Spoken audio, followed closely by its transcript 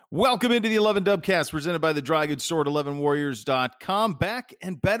Welcome into the 11 Dubcast presented by the Dry Goods Store at 11warriors.com. Back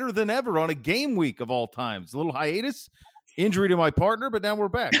and better than ever on a game week of all times. A little hiatus, injury to my partner, but now we're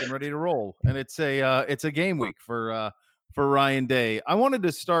back and ready to roll. And it's a game week for Ryan Day. I wanted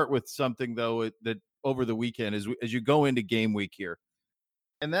to start with something though that over the weekend as you go into game week here,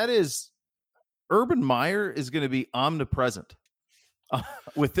 and that is Urban Meyer is going to be omnipresent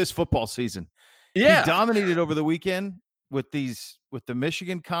with this football season. Yeah, he dominated over the weekend with the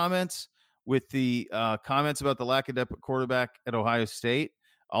Michigan comments, with the comments about the lack of depth at quarterback at Ohio State.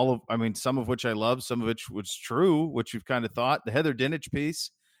 Some of which I love, some of which was true, which you've kind of thought. The Heather Dinich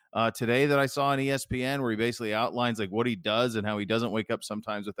piece today that I saw on ESPN, where he basically outlines like what he does and how he doesn't wake up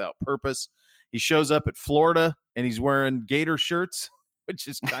sometimes without purpose. He shows up at Florida and he's wearing Gator shirts, which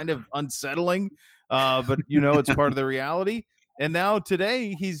is kind of unsettling, but it's part of the reality. And now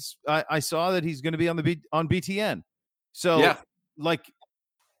today I saw that he's going to be on BTN. So, yeah. Like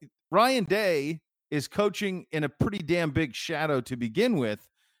Ryan Day is coaching in a pretty damn big shadow to begin with.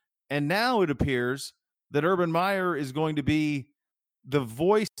 And now it appears that Urban Meyer is going to be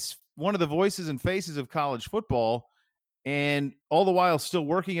one of the voices and faces of college football, and all the while still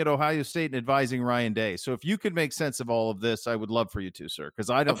working at Ohio State and advising Ryan Day. So if you could make sense of all of this, I would love for you to, sir, because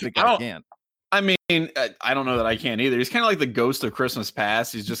I don't think I can. I mean, I don't know that I can either. He's kind of like the ghost of Christmas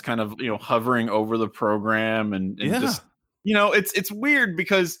past. He's just kind of, hovering over the program and just, it's weird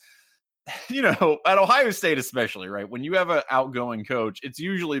because, at Ohio State especially, right? When you have an outgoing coach, it's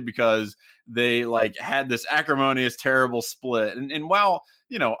usually because they had this acrimonious, terrible split. And while,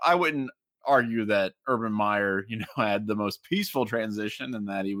 I wouldn't argue that Urban Meyer, had the most peaceful transition and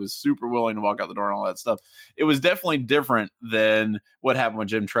that he was super willing to walk out the door and all that stuff, it was definitely different than what happened with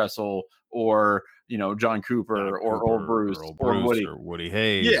Jim Tressel or John Cooper or Bruce or Woody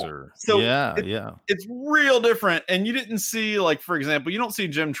Hayes. It's real different. And you didn't see, for example, you don't see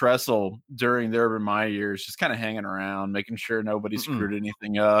Jim Tressel during the Urban Meyer years just kind of hanging around, making sure nobody screwed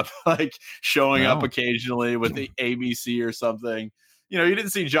anything up, showing up occasionally with the ABC or something. You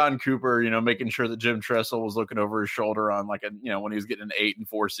didn't see John Cooper, making sure that Jim Tressel was looking over his shoulder on when he was getting an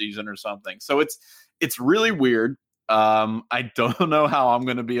 8-4 season or something. So it's really weird. I don't know how I'm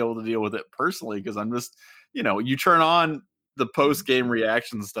going to be able to deal with it personally, because I'm just, you turn on the post-game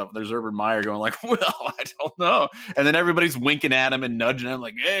reaction stuff. There's Urban Meyer going well, I don't know. And then everybody's winking at him and nudging him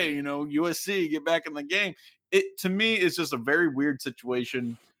like, hey, USC, get back in the game. It, to me, is just a very weird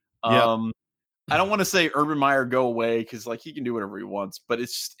situation. I don't want to say Urban Meyer go away because he can do whatever he wants, but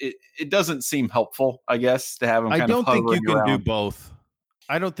it doesn't seem helpful, I guess, to have him. I don't think you can do both.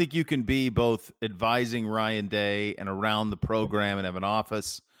 I don't think you can be both advising Ryan Day and around the program and have an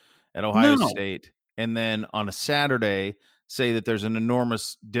office at Ohio State, and then on a Saturday say that there's an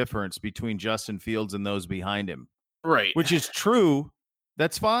enormous difference between Justin Fields and those behind him. Right. Which is true.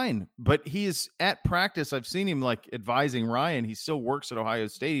 That's fine. But he is at practice. I've seen him advising Ryan. He still works at Ohio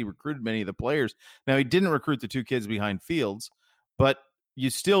State. He recruited many of the players. Now, he didn't recruit the two kids behind Fields, but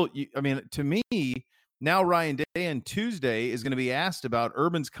to me, now Ryan Day on Tuesday is going to be asked about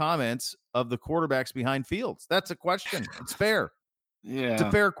Urban's comments of the quarterbacks behind Fields. That's a question. It's fair. Yeah. It's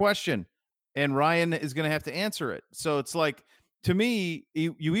a fair question. And Ryan is going to have to answer it. So it's to me,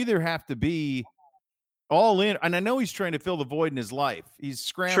 you either have to be all in, and I know he's trying to fill the void in his life. He's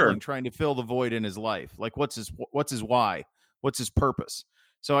scrambling, trying to fill the void in his life. What's his why? What's his purpose?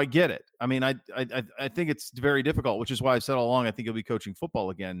 So I get it. I mean, I think it's very difficult, which is why I've said all along, I think he'll be coaching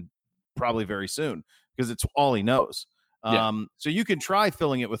football again probably very soon, because it's all he knows. So you can try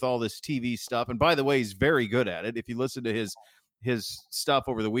filling it with all this TV stuff. And by the way, he's very good at it. If you listen to his stuff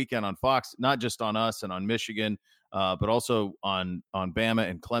over the weekend on Fox, not just on us and on Michigan, but also on Bama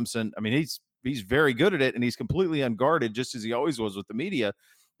and Clemson. I mean, he's very good at it, and he's completely unguarded, just as he always was with the media.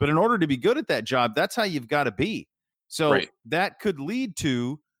 But in order to be good at that job, that's how you've got to be. So that could lead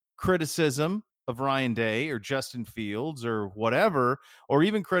to criticism of Ryan Day or Justin Fields or whatever, or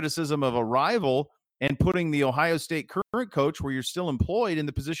even criticism of a rival, and putting the Ohio State current coach, where you're still employed, in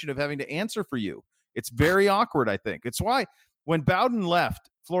the position of having to answer for you. It's very awkward, I think. It's why when Bowden left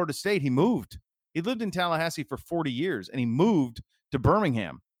Florida State, he moved. He lived in Tallahassee for 40 years, and he moved to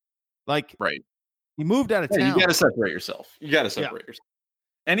Birmingham. He moved out of town. You got to separate yourself. yourself.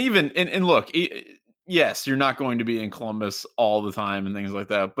 And even, and look, yes, you're not going to be in Columbus all the time and things like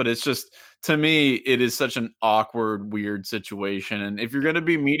that, but it's just, to me, it is such an awkward, weird situation. And if you're going to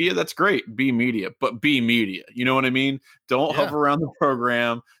be media, that's great. Be media, but be media. You know what I mean? Don't hover around the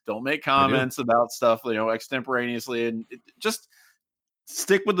program. Don't make comments about stuff, extemporaneously. And just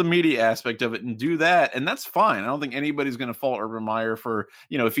stick with the media aspect of it and do that, and that's fine. I don't think anybody's going to fault Urban Meyer for,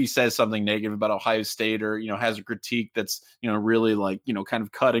 if he says something negative about Ohio State, or has a critique that's really like kind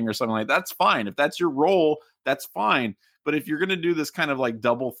of cutting or something like that. That's fine. If that's your role, that's fine. But if you're going to do this kind of like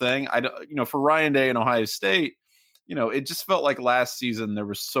double thing, I don't, for Ryan Day and Ohio State, it just felt like last season there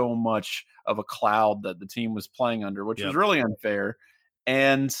was so much of a cloud that the team was playing under, which was really unfair.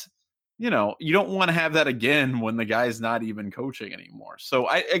 And you don't want to have that again when the guy's not even coaching anymore. So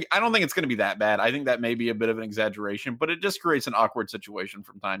I don't think it's going to be that bad. I think that may be a bit of an exaggeration, but it just creates an awkward situation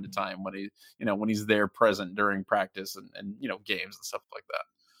from time to time when he's there present during practice and games and stuff like that.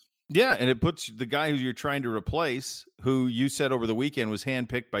 Yeah, and it puts the guy who you're trying to replace, who you said over the weekend was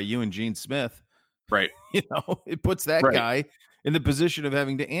handpicked by you and Gene Smith. Right. It puts that guy in the position of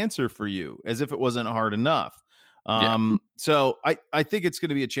having to answer for you, as if it wasn't hard enough. So I think it's going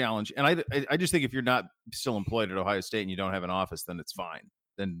to be a challenge. And I just think if you're not still employed at Ohio State and you don't have an office, then it's fine.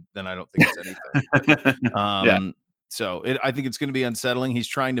 Then I don't think it's anything. So I think it's going to be unsettling. He's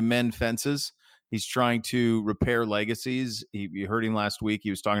trying to mend fences. He's trying to repair legacies. You heard him last week. He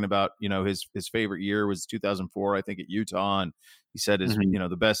was talking about, his favorite year was 2004, I think, at Utah. And he said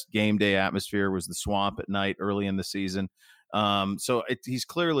the best game day atmosphere was the swamp at night early in the season. So he's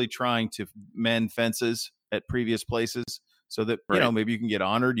clearly trying to mend fences at previous places so that, maybe you can get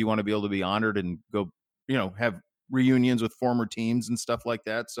honored. You want to be able to be honored and go, have reunions with former teams and stuff like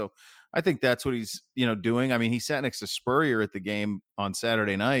that. So I think that's what he's, doing. I mean, he sat next to Spurrier at the game on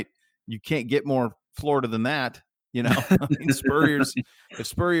Saturday night. You can't get more Florida than that. I mean, if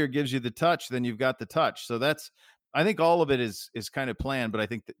Spurrier gives you the touch, then you've got the touch. So I think all of it is kind of planned, but I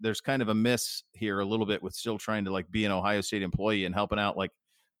think there's kind of a miss here a little bit with still trying to like be an Ohio State employee and helping out like,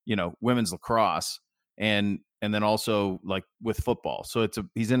 women's lacrosse and then also like with football. So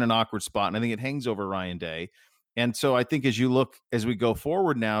he's in an awkward spot, and I think it hangs over Ryan Day. And so I think as we go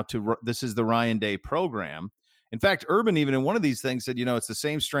forward now this is the Ryan Day program. In fact, Urban, even in one of these things, said, it's the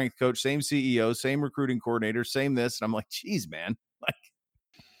same strength coach, same CEO, same recruiting coordinator, same this. And I'm like, geez, man, like,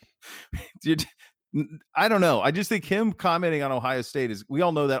 dude, I don't know. I just think him commenting on Ohio State we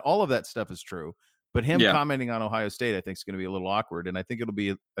all know that all of that stuff is true, but him commenting on Ohio State, I think is going to be a little awkward. And I think it'll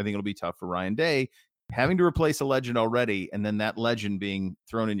be tough for Ryan Day having to replace a legend already. And then that legend being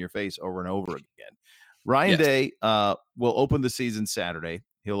thrown in your face over and over again. Ryan Day will open the season Saturday.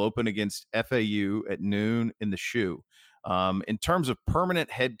 He'll open against FAU at noon in the Shoe. In terms of permanent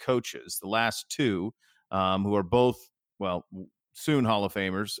head coaches, the last two, who are both, soon Hall of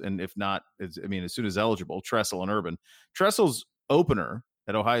Famers, and if not, as soon as eligible, Tressel and Urban. Tressel's opener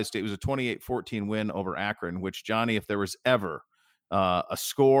at Ohio State was a 28-14 win over Akron, which, Johnny, if there was ever a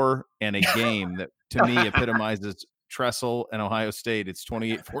score and a game that to me epitomizes Tressel and Ohio State, it's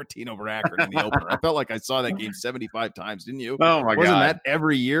 28-14 over Akron in the opener. I felt like I saw that game 75 times, didn't you? Oh my God. Wasn't that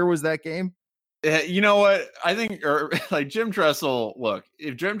every year was that game? You know what? I think like Jim Tressel, look,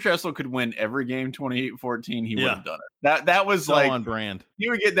 if Jim Tressel could win every game 28-14, he would have done it. That was so like on brand. He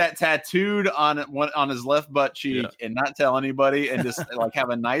would get that tattooed on his left butt cheek and not tell anybody, and just like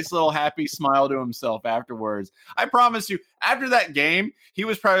have a nice little happy smile to himself afterwards. I promise you, after that game, he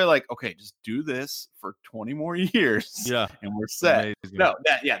was probably like, okay, just do this for 20 more years. Yeah. And we're set. Amazing. No,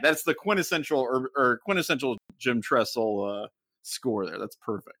 that's the quintessential or quintessential Jim Tressel score there. That's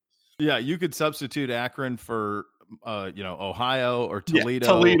perfect. Yeah, you could substitute Akron for, Ohio or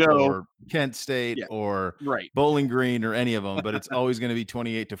Toledo or Kent State or Bowling Green or any of them, but it's always going to be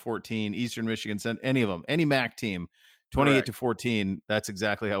 28-14. Eastern Michigan, any of them, any MAC team, 28-14. That's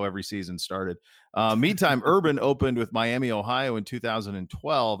exactly how every season started. Meantime, Urban opened with Miami, Ohio in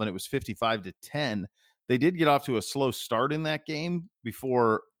 2012, and it was 55-10. They did get off to a slow start in that game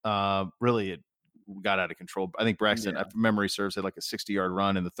before really it got out of control. I think Braxton, if memory serves, had like a 60-yard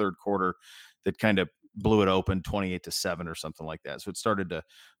run in the third quarter that kind of blew it open 28-7 or something like that. So it started to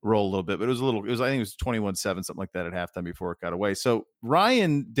roll a little bit, but I think it was 21-7, something like that at halftime before it got away. So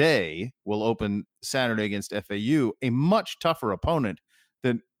Ryan Day will open Saturday against FAU, a much tougher opponent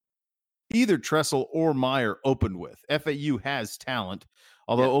than either Tressel or Meyer opened with. FAU has talent,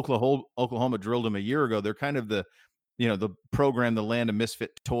 although Oklahoma drilled them a year ago. They're kind of the program, the land of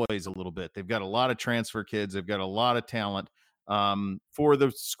misfit toys a little bit. They've got a lot of transfer kids. They've got a lot of talent for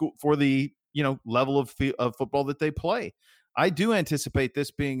the school, for the level of football that they play. I do anticipate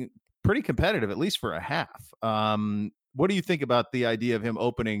this being pretty competitive, at least for a half. What do you think about the idea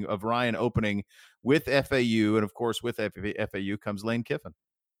of Ryan opening with FAU, and of course with FAU comes Lane Kiffin?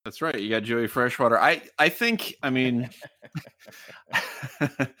 That's right. You got Joey Freshwater. I think. I mean,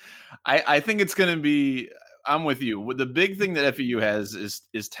 I think it's going to be. I'm with you. The big thing that FEU has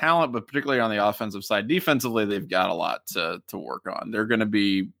is talent, but particularly on the offensive side. Defensively, they've got a lot to work on. They're going to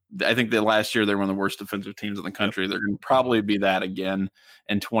be. I think that last year they were one of the worst defensive teams in the country. They're going to probably be that again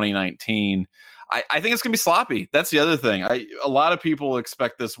in 2019. I think it's going to be sloppy. That's the other thing. A lot of people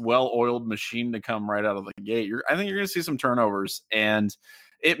expect this well-oiled machine to come right out of the gate. I think you're going to see some turnovers, and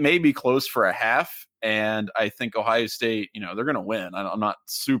it may be close for a half. And I think Ohio State, they're going to win. I'm not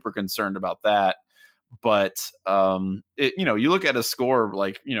super concerned about that. But you look at a score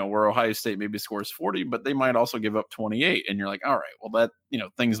like where Ohio State maybe scores 40, but they might also give up 28, and you're like, all right, well that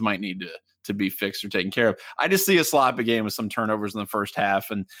things might need to be fixed or taken care of. I just see a sloppy game with some turnovers in the first half,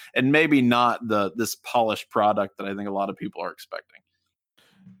 and maybe not this polished product that I think a lot of people are expecting.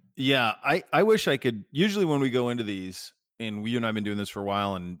 Yeah, I wish I could. Usually when we go into these, and you and I have been doing this for a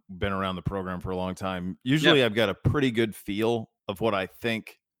while and been around the program for a long time, usually I've got a pretty good feel of what I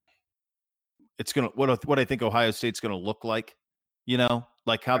think it's gonna what I think Ohio State's gonna look like,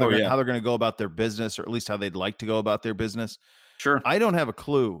 like how they're how they're gonna go about their business, or at least how they'd like to go about their business. Sure. I don't have a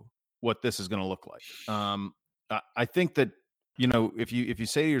clue what this is gonna look like. I think that if you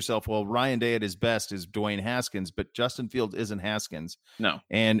say to yourself, well, Ryan Day at his best is Dwayne Haskins, but Justin Fields isn't Haskins. No.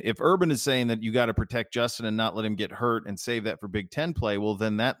 And if Urban is saying that you got to protect Justin and not let him get hurt and save that for Big Ten play, well,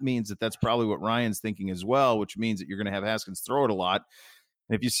 then that means that that's probably what Ryan's thinking as well, which means that you're going to have Haskins throw it a lot.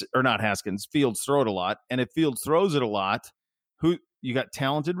 And not Haskins, Fields throw it a lot. And if Fields throws it a lot, you got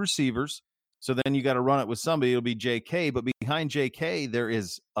talented receivers. So then you got to run it with somebody. It'll be JK, but behind JK,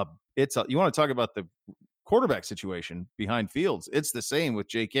 you want to talk about the quarterback situation behind Fields. It's the same with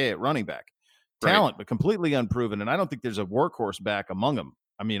JK at running back. Talent, but completely unproven. And I don't think there's a workhorse back among them.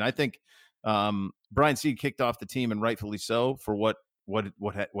 I mean, I think Brian Seed kicked off the team, and rightfully so, for what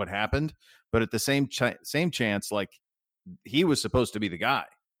happened. But at the same chance, like, he was supposed to be the guy,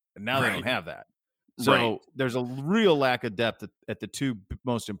 and now they don't have that. So there's a real lack of depth at the two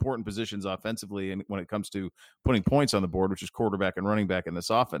most important positions offensively, and when it comes to putting points on the board, which is quarterback and running back in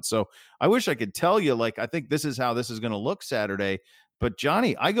this offense. So I wish I could tell you, like, I think this is how this is going to look Saturday. But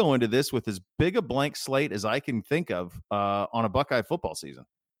Johnny, I go into this with as big a blank slate as I can think of on a Buckeye football season.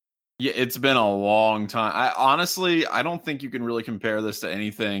 Yeah, it's been a long time. I don't think you can really compare this to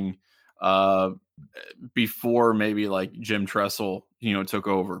anything before maybe like Jim Tressel, took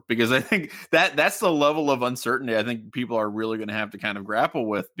over, because I think that's the level of uncertainty I think people are really going to have to kind of grapple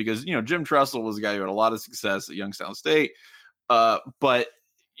with, because, Jim Tressel was a guy who had a lot of success at Youngstown State. But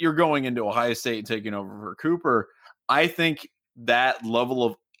you're going into Ohio State and taking over for Cooper. I think that level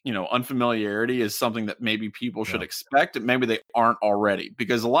of unfamiliarity is something that maybe people should expect, and maybe they aren't already,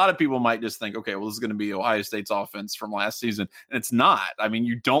 because a lot of people might just think, okay, well, this is going to be Ohio State's offense from last season. And it's not. I mean,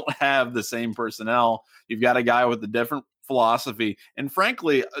 you don't have the same personnel. You've got a guy with a different philosophy. And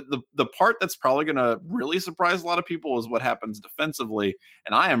frankly, the part that's probably going to really surprise a lot of people is what happens defensively.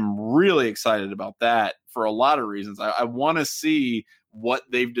 And I am really excited about that for a lot of reasons. I want to see what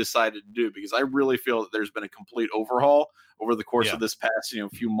they've decided to do, because I really feel that there's been a complete overhaul over the course of this past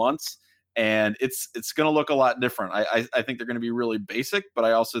few months, and it's going to look a lot different. I think they're going to be really basic, but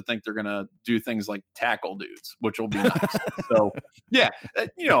I also think they're going to do things like tackle dudes, which will be nice. So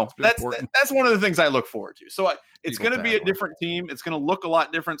that's one of the things I look forward to. So it's going to be a different team. It's going to look a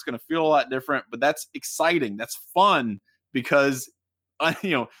lot different. It's going to feel a lot different, but that's exciting. That's fun, because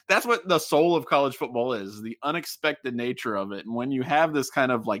that's what the soul of college football is, the unexpected nature of it. And when you have this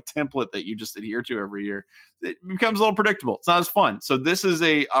kind of like template that you just adhere to every year, it becomes a little predictable. It's not as fun. So this is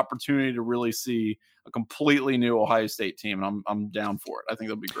a opportunity to really see a completely new Ohio State team, and I'm down for it. I think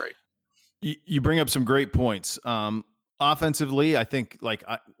that'll be great. You bring up some great points. Offensively, I think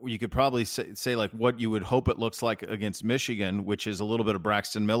you could probably say like what you would hope it looks like against Michigan, which is a little bit of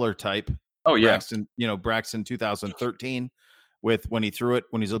Braxton Miller type. Oh yeah, Braxton 2013. With when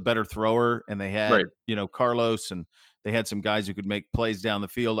he's a better thrower, and they had, Carlos, and they had some guys who could make plays down the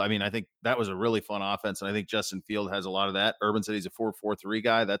field. I mean, I think that was a really fun offense. And I think Justin Field has a lot of that. Urban said he's a 4-4-3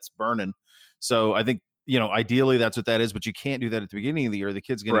 guy. That's burning. So I think, ideally that's what that is, but you can't do that at the beginning of the year. The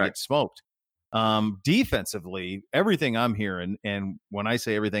kid's going to get smoked. Defensively, everything I'm hearing, and when I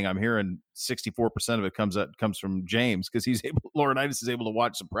say everything I'm hearing, 64% of it comes from James, because Laurinaitis is able to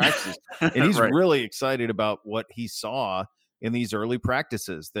watch some practices, and he's really excited about what he saw in these early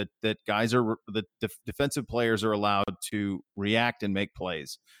practices, that guys the defensive players are allowed to react and make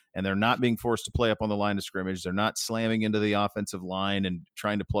plays, and they're not being forced to play up on the line of scrimmage. They're not slamming into the offensive line and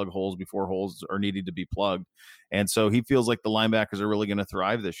trying to plug holes before holes are needed to be plugged. And so he feels like the linebackers are really going to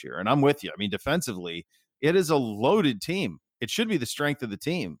thrive this year. And I'm with you. I mean, defensively, it is a loaded team. It should be the strength of the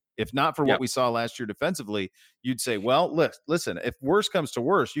team. If not for what we saw last year defensively, you'd say, well, listen, if worse comes to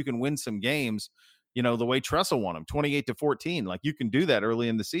worse, you can win some games the way Tressel won them, 28-14. Like, you can do that early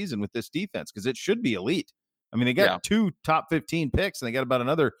in the season with this defense because it should be elite. I mean, they got 2 top 15 picks, and they got about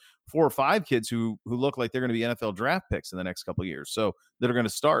another 4 or 5 kids who look like they're going to be NFL draft picks in the next couple of years, so that are going to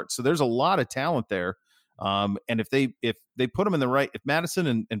start. So there's a lot of talent there. And if they put them in the right, if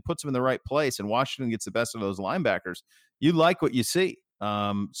Madison and puts them in the right place, and Washington gets the best of those linebackers, you like what you see.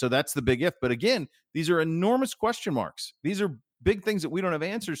 So that's the big if. But again, these are enormous question marks. These are big things that we don't have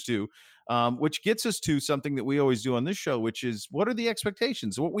answers to, which gets us to something that we always do on this show, which is, what are the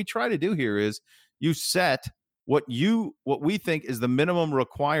expectations? What we try to do here is you set what we think is the minimum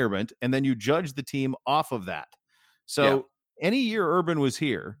requirement, and then you judge the team off of that. So any year Urban was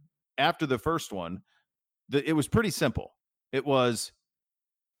here after the first one, it was pretty simple. It was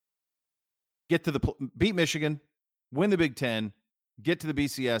beat Michigan, win the Big Ten, get to the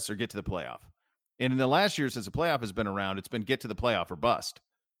BCS, or get to the playoff. And in the last year, since the playoff has been around, it's been get to the playoff or bust.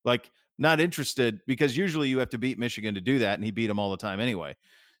 Like, not interested, because usually you have to beat Michigan to do that, and he beat them all the time anyway.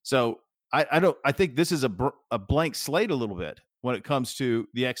 So I think this is a blank slate a little bit when it comes to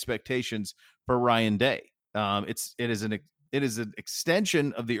the expectations for Ryan Day. It is an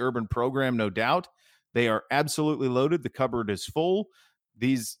extension of the Urban program, no doubt. They are absolutely loaded. The cupboard is full.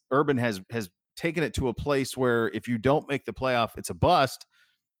 Urban has taken it to a place where if you don't make the playoff, it's a bust.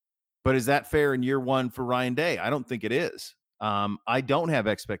 But is that fair in year one for Ryan Day? I don't think it is. I don't have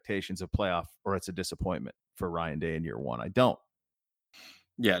expectations of playoff, or it's a disappointment for Ryan Day in year one. I don't.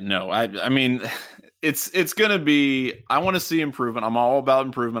 Yeah, no, I mean, it's going to be, I want to see improvement. I'm all about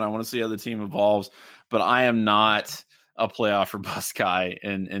improvement. I want to see how the team evolves, but I am not a playoff or bust guy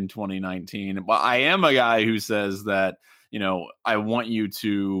in 2019. But I am a guy who says that, I want you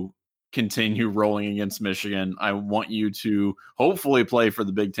to continue rolling against Michigan. I want you to hopefully play for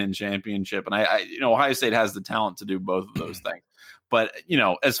the Big Ten championship. And I Ohio State has the talent to do both of those things. But,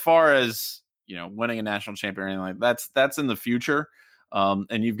 as far as, winning a national champion or anything like that's in the future.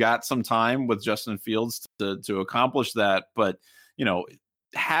 And you've got some time with Justin Fields to accomplish that. But,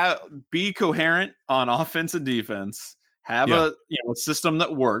 be coherent on offense and defense, have a system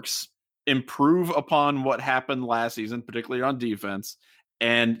that works, improve upon what happened last season, particularly on defense,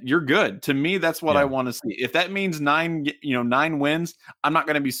 and you're good. To me, that's what I want to see. If that means 9 wins, I'm not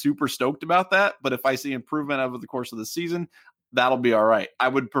going to be super stoked about that. But if I see improvement over the course of the season, that'll be all right. I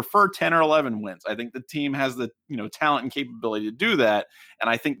would prefer 10 or 11 wins. I think the team has the talent and capability to do that. And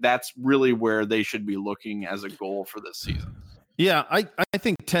I think that's really where they should be looking as a goal for this season. Yeah, I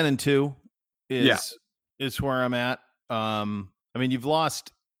think 10-2 is where I'm at. I mean, you've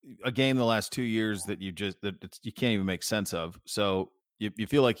lost a game the last 2 years that you can't even make sense of. So you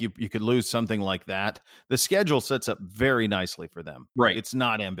feel like you could lose something like that. The schedule sets up very nicely for them. Right. It's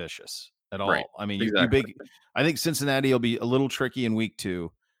not ambitious at all. Right. I mean, exactly. I think Cincinnati will be a little tricky in week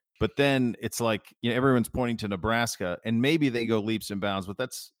 2, but then it's like, everyone's pointing to Nebraska, and maybe they go leaps and bounds, but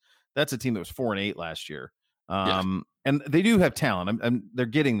that's a team that was 4-8 last year. And they do have talent. They're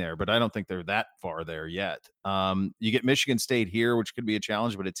getting there, but I don't think they're that far there yet. You get Michigan State here, which could be a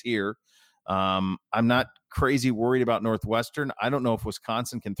challenge, but it's here. I'm not crazy worried about Northwestern. I don't know if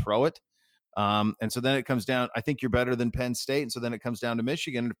Wisconsin can throw it. And so then it comes down, I think you're better than Penn State. And so then it comes down to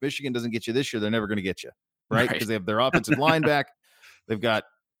Michigan. And if Michigan doesn't get you this year, they're never going to get you, right? Because they have their offensive line back. They've got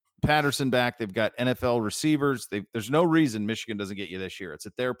Patterson back. They've got NFL receivers. There's no reason Michigan doesn't get you this year. It's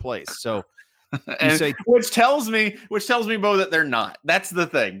at their place. So which tells me, Beau, that they're not. That's the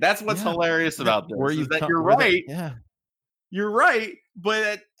thing. That's what's hilarious about this. You're right. You're right.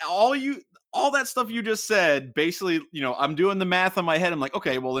 But all that stuff you just said, basically, I'm doing the math in my head. I'm like,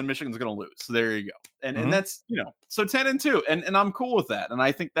 okay, well, then Michigan's going to lose. So there you go. And that's, so 10-2, and I'm cool with that. And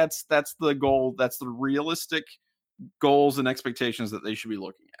I think that's the goal. That's the realistic goals and expectations that they should be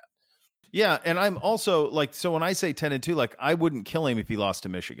looking at. Yeah. And I'm also like, so when I say 10-2, like, I wouldn't kill him if he lost to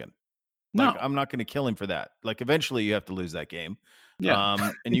Michigan. Like, I'm not going to kill him for that. Like, eventually you have to lose that game.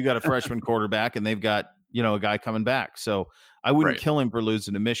 Yeah. And you got a freshman quarterback, and they've got, a guy coming back. So I wouldn't kill him for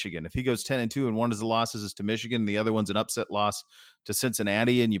losing to Michigan. If he goes 10-2 and one of the losses is to Michigan, and the other one's an upset loss to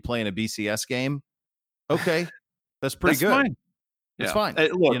Cincinnati, and you play in a BCS game, okay, that's pretty good. Fine. It's fine.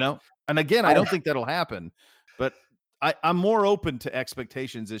 Look, and again, I don't think that'll happen, but I'm more open to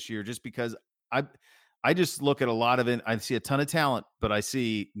expectations this year, just because I just look at a lot of it. I see a ton of talent, but I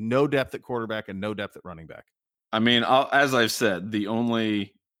see no depth at quarterback and no depth at running back. I mean, as I've said, the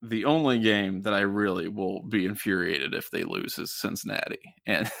only game that I really will be infuriated if they lose is Cincinnati,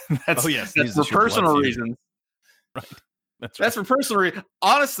 and that's for personal reasons. Right. That's for personal reasons.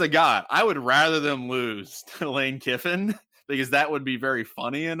 Honest to God, I would rather them lose to Lane Kiffin, because that would be very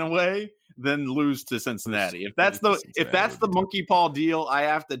funny in a way, than lose to Cincinnati. If that's the monkey paw deal I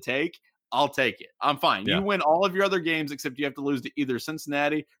have to take, I'll take it. I'm fine. Yeah. You win all of your other games except you have to lose to either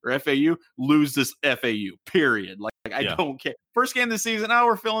Cincinnati or FAU. Lose this FAU, period. Like I don't care. First game of the season,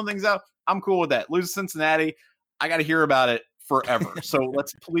 we're filling things out. I'm cool with that. Lose to Cincinnati. I got to hear about it forever. So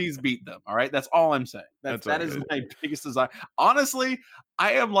let's please beat them. All right. That's all I'm saying. That is my biggest desire. Honestly,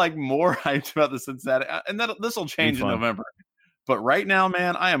 I am like more hyped about the Cincinnati, and this will change in November. But right now,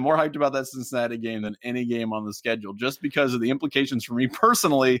 man, I am more hyped about that Cincinnati game than any game on the schedule, just because of the implications for me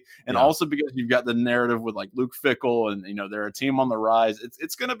personally, and also because you've got the narrative with like Luke Fickell, and they're a team on the rise.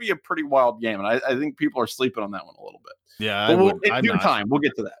 It's going to be a pretty wild game, and I think people are sleeping on that one a little bit. Yeah, but in due time, we'll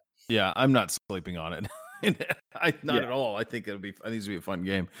get to that. Yeah, I'm not sleeping on it. Not at all. I think it'll be a fun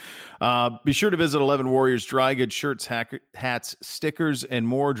game. Be sure to visit 11 Warriors Dry Goods, shirts, hats, stickers, and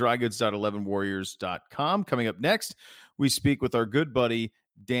more. drygoods.11warriors.com. Coming up next, we speak with our good buddy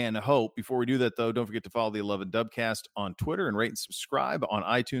Dan Hope. Before we do that, though, don't forget to follow the 11 Dubcast on Twitter and rate and subscribe on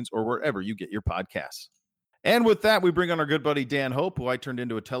iTunes or wherever you get your podcasts. And with that, we bring on our good buddy Dan Hope, who I turned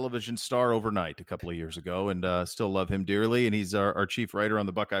into a television star overnight a couple of years ago, and still love him dearly. And he's our chief writer on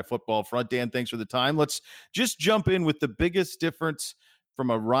the Buckeye football front. Dan, thanks for the time. Let's just jump in with the biggest difference from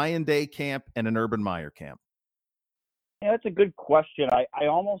a Ryan Day camp and an Urban Meyer camp. Yeah, that's a good question. I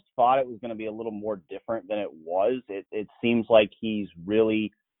almost thought it was going to be a little more different than it was. It seems like he's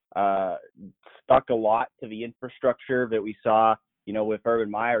really stuck a lot to the infrastructure that we saw with Urban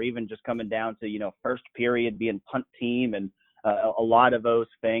Meyer, even just coming down to, first period being punt team and a lot of those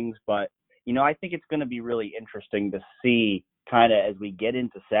things. But, I think it's going to be really interesting to see kind of as we get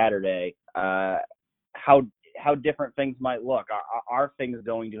into Saturday how different things might look. Are things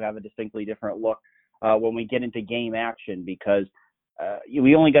going to have a distinctly different look when we get into game action? Because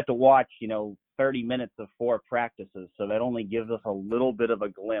we only got to watch, 30 minutes of 4 practices. So that only gives us a little bit of a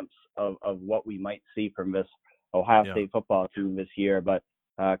glimpse of what we might see from this Ohio State football team this year. But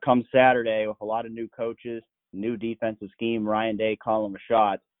come Saturday, with a lot of new coaches, new defensive scheme, Ryan Day calling the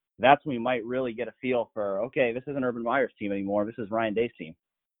shots, that's when we might really get a feel for, okay, this isn't Urban Meyer's team anymore. This is Ryan Day's team.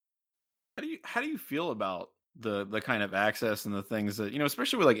 How do you feel about the kind of access and the things that,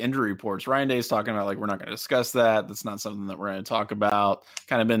 especially with like injury reports? Ryan Day's talking about like, we're not going to discuss that. That's not something that we're going to talk about.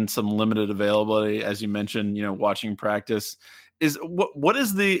 Kind of been some limited availability, as you mentioned, watching practice. What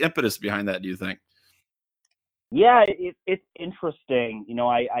is the impetus behind that, do you think? Yeah, it's interesting.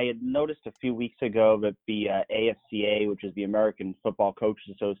 I had noticed a few weeks ago that the AFCA, which is the American Football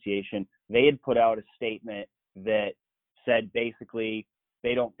Coaches Association, they had put out a statement that said basically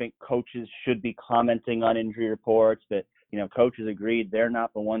they don't think coaches should be commenting on injury reports, that, coaches agreed they're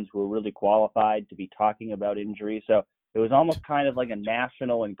not the ones who are really qualified to be talking about injuries. So it was almost kind of like a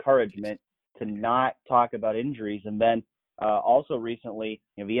national encouragement to not talk about injuries. And then also recently,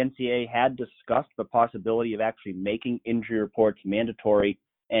 the NCAA had discussed the possibility of actually making injury reports mandatory,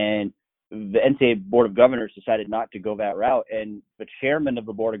 and the NCAA Board of Governors decided not to go that route. And the chairman of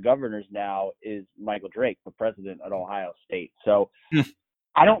the Board of Governors now is Michael Drake, the president at Ohio State. So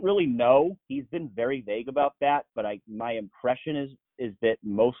I don't really know. He's been very vague about that, but my impression is that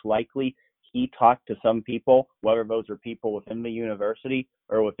most likely he talked to some people, whether those are people within the university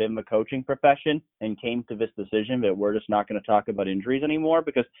or within the coaching profession, and came to this decision that we're just not going to talk about injuries anymore.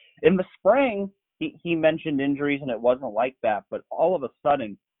 Because in the spring, he mentioned injuries and it wasn't like that, but all of a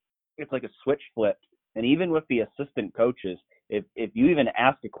sudden it's like a switch flipped. And even with the assistant coaches, if you even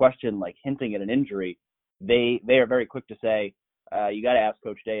ask a question like hinting at an injury, they are very quick to say, you got to ask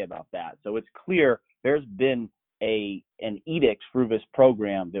Coach Day about that. So it's clear there's been an edict through this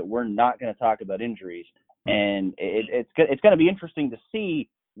program that we're not going to talk about injuries. And it's going to be interesting to see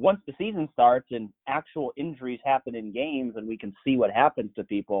once the season starts and actual injuries happen in games and we can see what happens to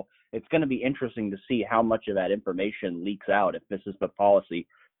people. It's going to be interesting to see how much of that information leaks out if this is the policy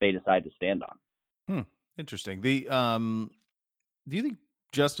they decide to stand on. Interesting. Do you think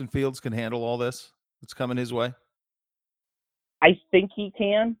Justin Fields can handle all this that's coming his way? I think he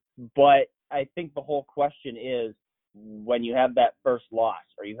can, but I think the whole question is when you have that first loss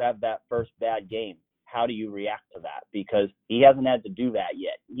or you have that first bad game, how do you react to that? Because he hasn't had to do that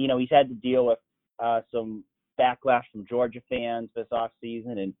yet. He's had to deal with some backlash from Georgia fans this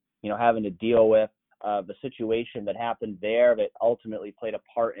offseason and, having to deal with the situation that happened there that ultimately played a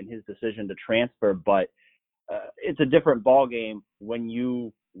part in his decision to transfer. But it's a different ball game when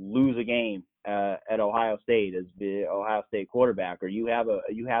you lose a game at Ohio State as the Ohio State quarterback, or you have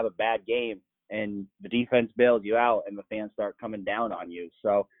a bad game and the defense bails you out and the fans start coming down on you.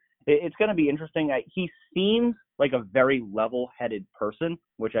 So it's going to be interesting. He seems like a very level-headed person,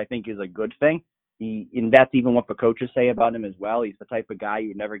 which I think is a good thing. And that's even what the coaches say about him as well. He's the type of guy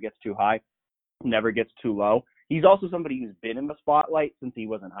who never gets too high, never gets too low. He's also somebody who's been in the spotlight since he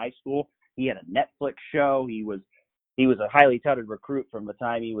was in high school. He had a Netflix show. He was a highly touted recruit from the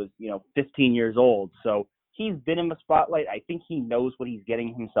time he was, 15 years old. So he's been in the spotlight. I think he knows what he's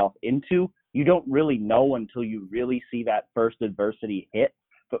getting himself into. You don't really know until you really see that first adversity hit.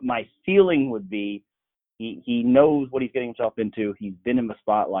 But my feeling would be he knows what he's getting himself into. He's been in the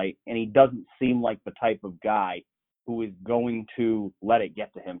spotlight, and he doesn't seem like the type of guy who is going to let it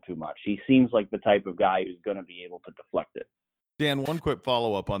get to him too much. He seems like the type of guy who's going to be able to deflect it. Dan, one quick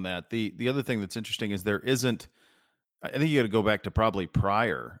follow-up on that. The other thing that's interesting is there isn't, I think you got to go back to probably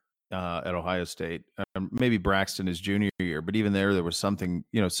Pryor at Ohio State. Maybe Braxton his junior year, but even there was something,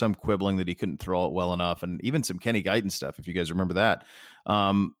 some quibbling that he couldn't throw it well enough, and even some Kenny Guyton stuff, if you guys remember that.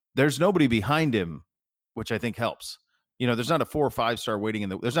 There's nobody behind him, which I think helps. There's not a 4 or 5 star waiting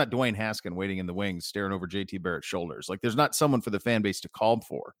there's not Dwayne Haskin waiting in the wings, staring over JT Barrett's shoulders. Like, there's not someone for the fan base to call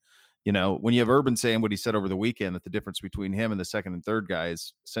for. When you have Urban saying what he said over the weekend, that the difference between him and the second and third guy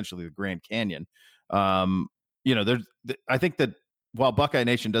is essentially the Grand Canyon. I think that while Buckeye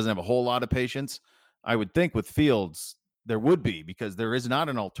Nation doesn't have a whole lot of patience, I would think with Fields there would be, because there is not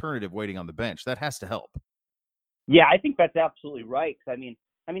an alternative waiting on the bench. That has to help. Yeah, I think that's absolutely right. I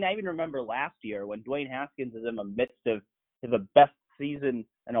even remember last year when Dwayne Haskins is in the midst of the best season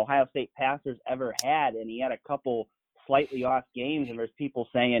an Ohio State passer's ever had, and he had a couple slightly off games, and there's people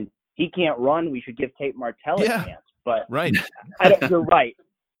saying he can't run, we should give Tate Martell a chance. But right. You're right.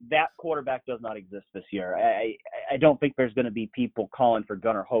 That quarterback does not exist this year. I don't think there's going to be people calling for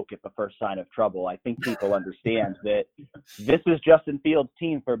Gunnar Hoke at the first sign of trouble. I think people understand that this is Justin Fields'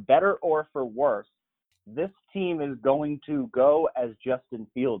 team, for better or for worse. This team is going to go as Justin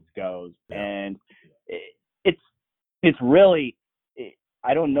Fields goes. And it's really,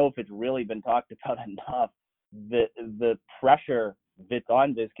 I don't know if it's really been talked about enough, the pressure that's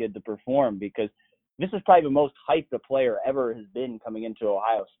on this kid to perform, because this is probably the most hyped a player ever has been coming into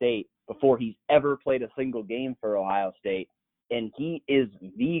Ohio State before he's ever played a single game for Ohio State. And he is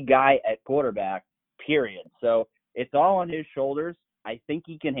the guy at quarterback, period. So it's all on his shoulders. I think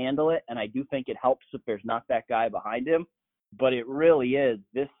he can handle it, and I do think it helps if there's not that guy behind him. But it really is,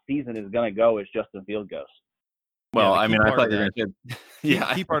 this season is going to go as Justin Fields goes. Well, I thought you were going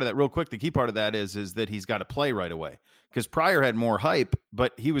to key part of that, real quick, the key part of that is that he's got to play right away, because Pryor had more hype,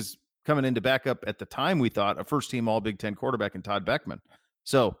 but he was coming in to back up, at the time, we thought, a first-team All-Big Ten quarterback in Todd Beckman.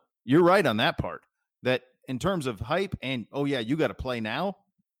 So you're right on that part, that in terms of hype and, you got to play now.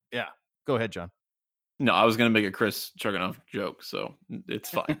 Yeah. Go ahead, John. No, I was going to make a Chris Chugginoff joke, so it's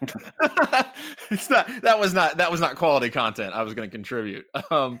fine. That was not quality content. I was going to contribute.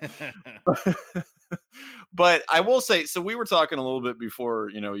 But I will say, so we were talking a little bit before,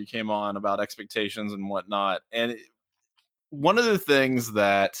 you came on about expectations and whatnot. And one of the things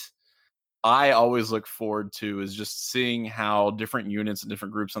that I always look forward to is just seeing how different units and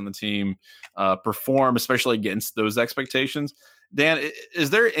different groups on the team perform, especially against those expectations. Dan, is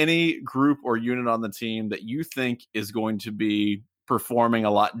there any group or unit on the team that you think is going to be performing a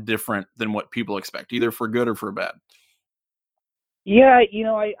lot different than what people expect, either for good or for bad? Yeah,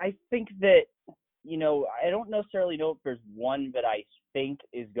 I think that, I don't necessarily know if there's one that I think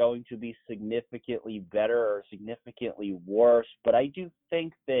is going to be significantly better or significantly worse, but I do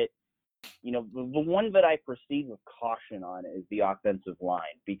think that, the one that I proceed with caution on is the offensive line,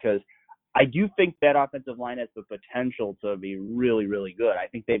 because I do think that offensive line has the potential to be really, really good. I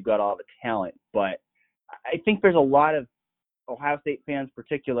think they've got all the talent, but I think there's a lot of Ohio State fans in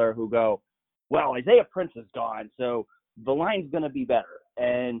particular who go, well, Isaiah Prince is gone, so the line's going to be better.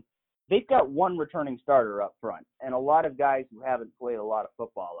 And they've got one returning starter up front and a lot of guys who haven't played a lot of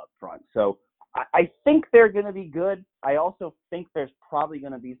football up front. So I think they're going to be good. I also think there's probably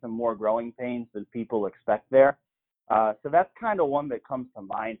going to be some more growing pains than people expect there. So that's kind of one that comes to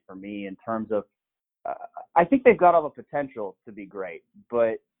mind for me in terms of, I think they've got all the potential to be great,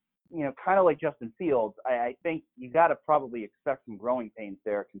 but, kind of like Justin Fields, I think you got to probably expect some growing pains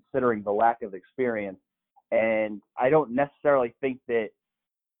there considering the lack of experience. And I don't necessarily think that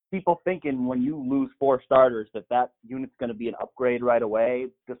people thinking when you lose 4 starters that unit's going to be an upgrade right away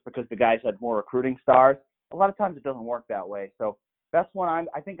just because the guys had more recruiting stars. A lot of times it doesn't work that way. So that's when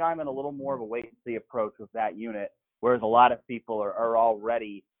I think I'm in a little more of a wait-and-see approach with that unit, whereas a lot of people are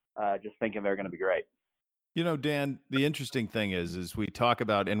already just thinking they're going to be great. Dan, the interesting thing is we talk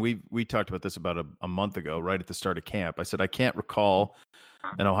about, and we talked about this about a month ago, right at the start of camp. I said, I can't recall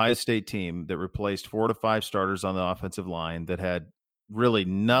an Ohio State team that replaced 4 to 5 starters on the offensive line that had really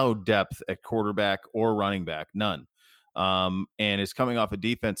no depth at quarterback or running back, none. And is coming off a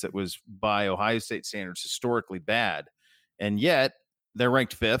defense that was, by Ohio State standards, historically bad. And yet they're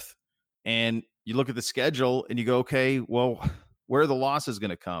ranked 5th. And you look at the schedule and you go, okay, well, where are the losses going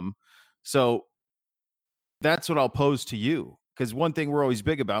to come? So that's what I'll pose to you. Because one thing we're always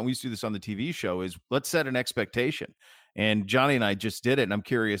big about, and we used to do this on the TV show, is let's set an expectation. And Johnny and I just did it. And I'm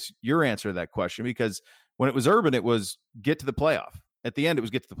curious your answer to that question, because when it was Urban, it was get to the playoff. At the end, it was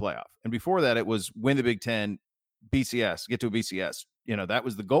get to the playoff. And before that, it was win the Big Ten, BCS, get to a BCS. That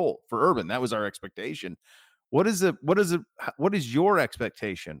was the goal for Urban. That was our expectation. What is your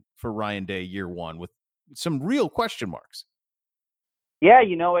expectation for Ryan Day year one with some real question marks? Yeah,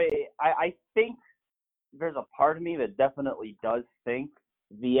 I think there's a part of me that definitely does think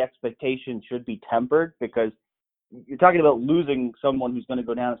the expectation should be tempered, because you're talking about losing someone who's going to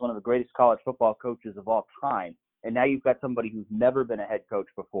go down as one of the greatest college football coaches of all time. And now you've got somebody who's never been a head coach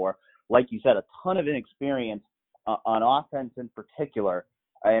before. Like you said, a ton of inexperience on offense in particular,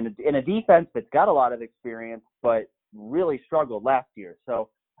 and in a defense that's got a lot of experience, but really struggled last year. So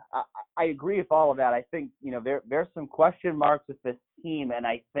I agree with all of that. I think, there's some question marks with this team, and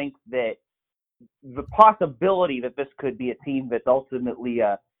I think that the possibility that this could be a team that's ultimately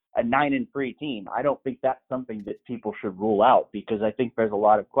a 9-3 team, I don't think that's something that people should rule out, because I think there's a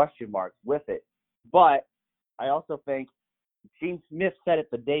lot of question marks with it. But I also think Gene Smith said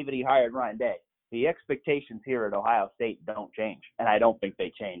it the day that he hired Ryan Day. The expectations here at Ohio State don't change, and I don't think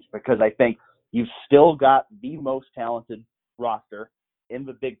they change, because I think you've still got the most talented roster in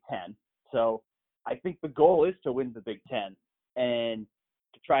the Big Ten. So I think the goal is to win the Big Ten and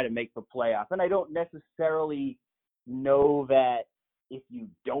to try to make the playoff. And I don't necessarily know that if you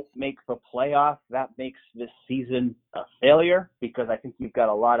don't make the playoff, that makes this season a failure, because I think you've got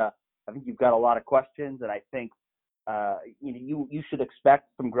a lot of questions, and I think you should expect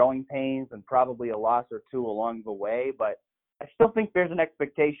some growing pains and probably a loss or two along the way. But I still think there's an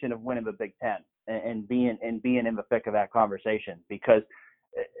expectation of winning the Big Ten and being in the thick of that conversation, because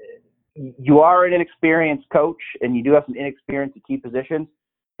you are an inexperienced coach and you do have some inexperience at key positions,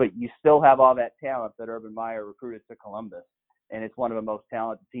 but you still have all that talent that Urban Meyer recruited to Columbus, and it's one of the most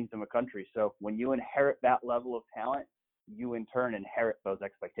talented teams in the country. So when you inherit that level of talent, you in turn inherit those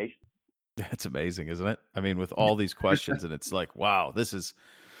expectations. That's amazing, isn't it? I mean, with all these questions, and it's like, wow, this is,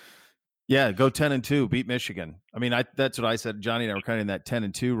 yeah, go 10-2, beat Michigan. I mean, that's what I said. Johnny and I were kind of in that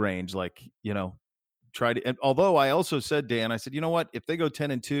 10-2 range, like, try to. And although I also said, Dan, I said, you know what? If they go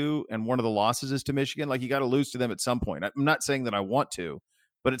 10-2 and one of the losses is to Michigan, like, you got to lose to them at some point. I'm not saying that I want to,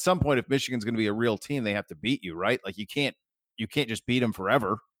 but at some point, if Michigan's going to be a real team, they have to beat you, right? Like, you can't just beat them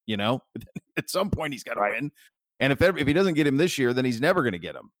forever. At some point he's got to win. And if he doesn't get him this year, then he's never going to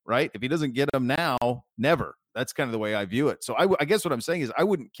get him, right? If he doesn't get him now, never. That's kind of the way I view it. So I guess what I'm saying is I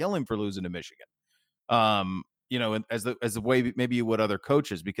wouldn't kill him for losing to Michigan. As the way maybe you would other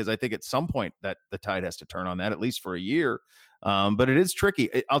coaches, because I think at some point that the tide has to turn on that, at least for a year. But it is tricky.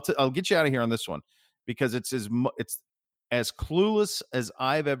 I'll get you out of here on this one, because it's as clueless as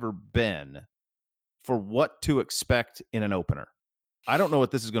I've ever been for what to expect in an opener. I don't know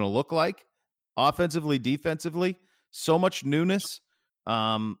what this is going to look like, offensively, defensively. So much newness.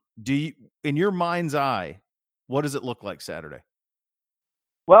 Do you, in your mind's eye, what does it look like Saturday?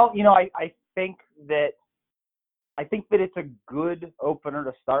 Well, I think that it's a good opener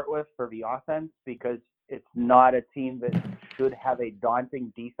to start with for the offense, because it's not a team that should have a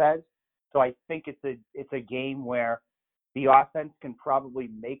daunting defense. So I think it's a game where the offense can probably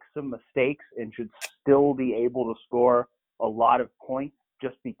make some mistakes and should still be able to score a lot of points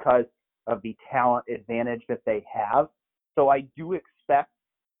just because of the talent advantage that they have. So I do expect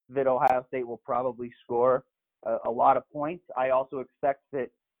that Ohio State will probably score a lot of points. I also expect that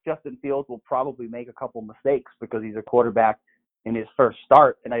Justin Fields will probably make a couple mistakes because he's a quarterback in his first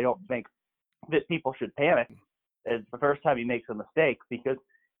start, and I don't think that people should panic as the first time he makes a mistake, because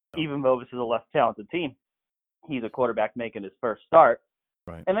even though this is a less talented team, he's a quarterback making his first start.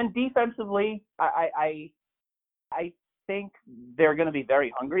 Right. And then defensively, I think they're going to be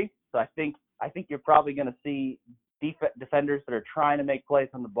very hungry. So I think you're probably going to see defenders that are trying to make plays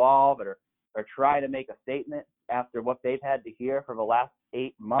on the ball, that are trying to make a statement after what they've had to hear for the last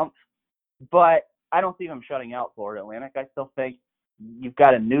 8 months. But I don't see them shutting out Florida Atlantic. I still think you've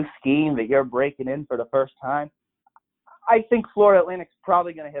got a new scheme that you're breaking in for the first time. I think Florida Atlantic's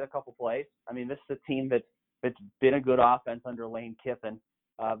probably going to hit a couple plays. I mean, this is a team that's been a good offense under Lane Kiffin.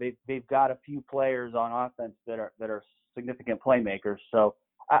 They've got a few players on offense that are significant playmakers. So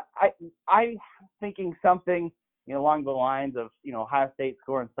I'm thinking something along the lines of Ohio State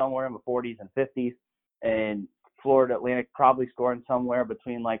scoring somewhere in the 40s and 50s, and Florida Atlantic probably scoring somewhere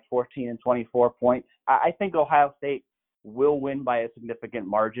between like 14 and 24 points. I think Ohio State will win by a significant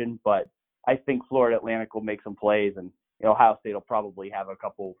margin, but I think Florida Atlantic will make some plays, and Ohio State will probably have a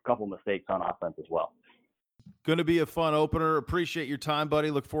couple mistakes on offense as well. Going to be a fun opener. Appreciate your time,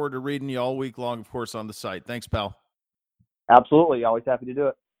 buddy. Look forward to reading you all week long, of course, on the site. Thanks, pal. Absolutely. Always happy to do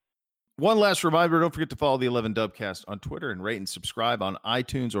it. One last reminder, don't forget to follow the 11 Dubcast on Twitter and rate and subscribe on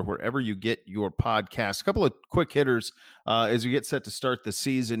iTunes or wherever you get your podcasts. A couple of quick hitters as we get set to start the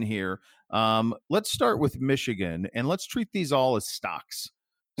season here. Let's start with Michigan, and let's treat these all as stocks.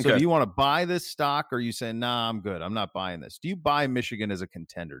 So do you want to buy this stock, or are you saying, nah, I'm good, I'm not buying this? Do you buy Michigan as a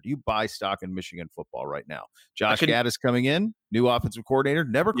contender? Do you buy stock in Michigan football right now? Josh Gaddis coming in, new offensive coordinator,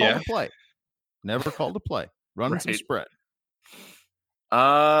 never called to play. Never called to play. Running some spread.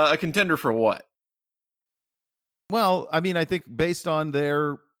 A contender for what? Well, I mean, I think based on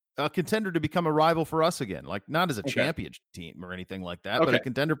their contender to become a rival for us again, like not as a champion team or anything like that, but a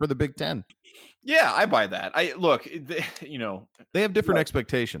contender for the Big Ten. Yeah, I buy that. They have different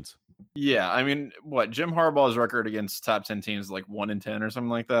expectations. Yeah, I mean, Jim Harbaugh's record against top 10 teams is like 1-10 or something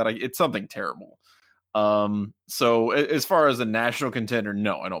like that. It's something terrible. So as far as a national contender,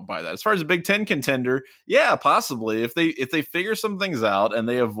 no, I don't buy that. As far as a Big Ten contender, yeah, possibly if they figure some things out and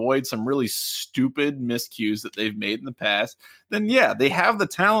they avoid some really stupid miscues that they've made in the past, then yeah, they have the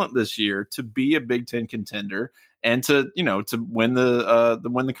talent this year to be a Big Ten contender and to win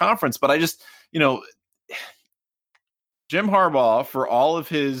the conference. But I just, Jim Harbaugh, for all of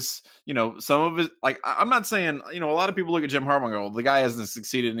his, some of his, like, I'm not saying, a lot of people look at Jim Harbaugh and go, well, the guy hasn't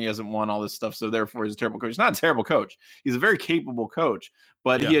succeeded and he hasn't won all this stuff, so therefore he's a terrible coach. He's not a terrible coach. He's a very capable coach,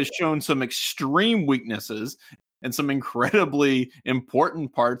 but he has shown some extreme weaknesses and some incredibly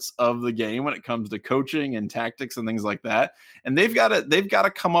important parts of the game when it comes to coaching and tactics and things like that. And they've got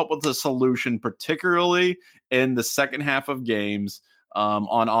to come up with a solution, particularly in the second half of games,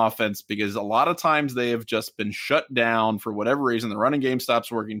 on offense, because a lot of times they have just been shut down for whatever reason. The running game stops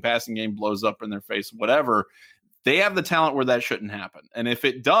working, passing game blows up in their face, whatever. They have the talent where that shouldn't happen. And if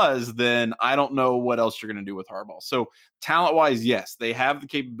it does, then I don't know what else you're going to do with Harbaugh. So talent-wise, yes, they have the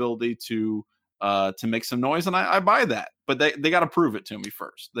capability to make some noise, and I buy that. But they got to prove it to me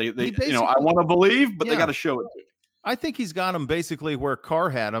first. They I want to believe, but they got to show it to me. I think he's got him basically where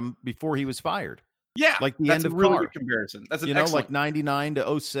Carr had him before he was fired. Yeah, like the end of really Carr. Good comparison. That's like 99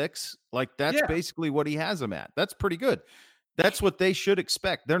 to 06. Like that's basically what he has them at. That's pretty good. That's what they should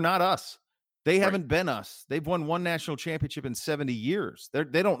expect. They're not us. They haven't been us. They've won one national championship in 70 years.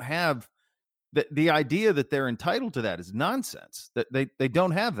 They don't have the idea that they're entitled to that is nonsense. That they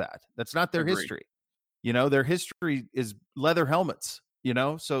don't have that. That's not their history. Their history is leather helmets.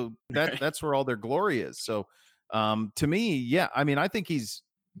 So that's where all their glory is. So to me, yeah, I mean, I think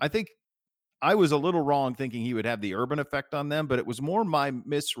I was a little wrong thinking he would have the Urban effect on them, but it was more my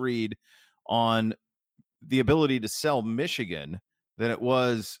misread on the ability to sell Michigan than it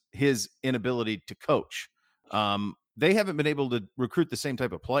was his inability to coach. They haven't been able to recruit the same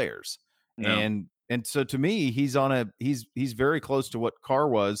type of players. No. And so to me, he's very close to what Carr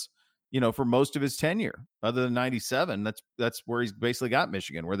was, for most of his tenure, other than 97. That's where he's basically got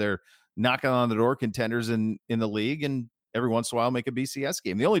Michigan, where they're knocking on the door contenders in the league and every once in a while make a BCS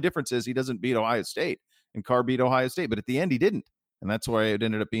game. The only difference is he doesn't beat Ohio State, and Carr beat Ohio State, but at the end he didn't. And that's why it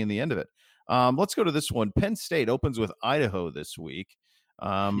ended up being the end of it. Let's go to this one. Penn State opens with Idaho this week.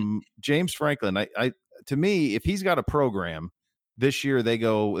 James Franklin, I to me, if he's got a program this year, they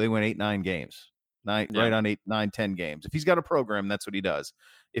win 8-9 games, right on 8-9-10 games. If he's got a program, that's what he does.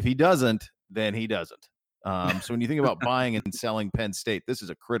 If he doesn't, then he doesn't. So when you think about buying and selling Penn State, this is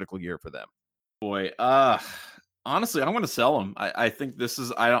a critical year for them. Boy, honestly, I'm going to sell him. I think this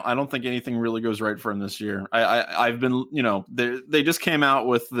is. I don't think anything really goes right for him this year. I've been, they just came out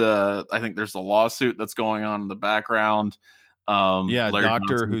with I think there's a lawsuit that's going on in the background. Larry doctor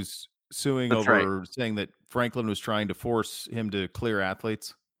Johnson, who's suing over saying that Franklin was trying to force him to clear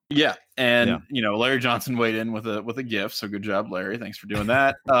athletes. Yeah, and Larry Johnson weighed in with a gift. So good job, Larry. Thanks for doing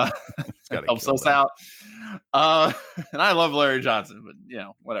that. Helps us out. And I love Larry Johnson, but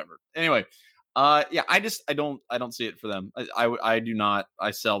whatever. Anyway. I don't see it for them. I do not.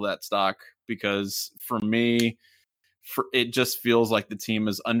 I sell that stock because for me, it just feels like the team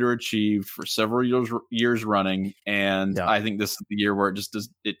is underachieved for several years running, and I think this is the year where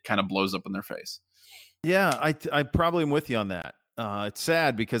it kind of blows up in their face. Yeah, I probably am with you on that. It's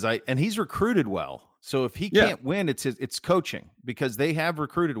sad because he's recruited well. So if he can't win, it's coaching, because they have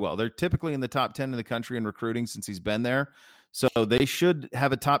recruited well. They're typically in the top 10 in the country in recruiting since he's been there. So they should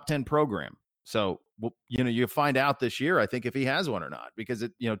have a top 10 program. So, you find out this year, I think, if he has one or not, because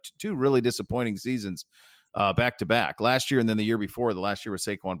two really disappointing seasons back to back, last year and then the year before. The last year with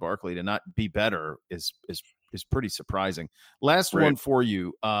Saquon Barkley, to not be better is pretty surprising. Last one for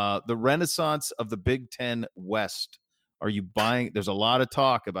you. The renaissance of the Big Ten West Are you buying? There's a lot of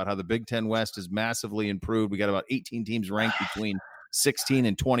talk about how the Big Ten West is massively improved. We got about 18 teams ranked between 16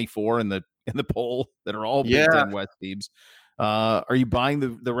 and 24 in the poll that are all Big Ten West teams. Are you buying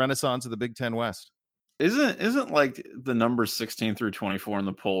the renaissance of the Big Ten West? Isn't like the numbers 16 through 24 in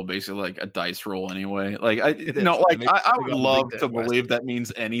the poll basically like a dice roll anyway? Like I would love to believe that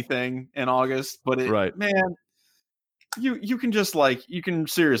means anything in August, but man, you can just you can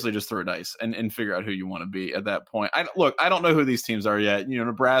seriously just throw dice and figure out who you want to be at that point. I don't know who these teams are yet.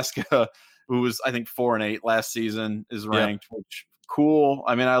 Nebraska, who was I think 4-8 last season, is ranked, which cool.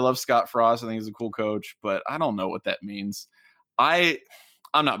 I mean, I love Scott Frost. I think he's a cool coach, but I don't know what that means. I'm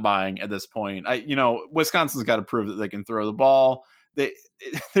not buying at this point. Wisconsin's got to prove that they can throw the ball.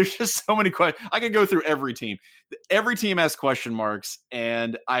 There's just so many questions. I could go through every team. Every team has question marks,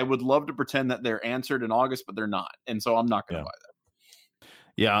 and I would love to pretend that they're answered in August, but they're not. And so I'm not going to buy that.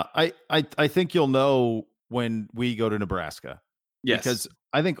 Yeah, I think you'll know when we go to Nebraska. Yes. Because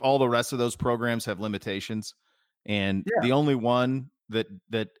I think all the rest of those programs have limitations, and the only one that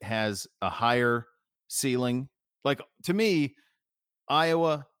has a higher ceiling, like to me,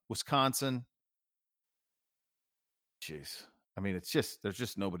 Iowa, Wisconsin. Jeez. I mean, there's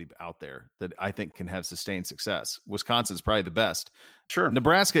just nobody out there that I think can have sustained success. Wisconsin's probably the best. Sure.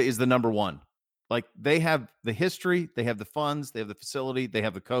 Nebraska is the number one. Like, they have the history, they have the funds, they have the facility, they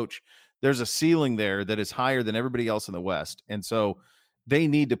have the coach. There's a ceiling there that is higher than everybody else in the West. And so they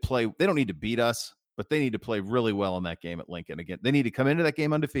need to play. They don't need to beat us, but they need to play really well in that game at Lincoln. Again, they need to come into that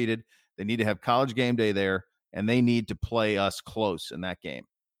game undefeated. They need to have College game day there, and they need to play us close in that game.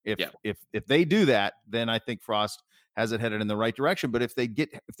 If they do that, then I think Frost has it headed in the right direction. But if they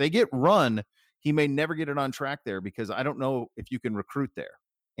get run, he may never get it on track there, because I don't know if you can recruit there.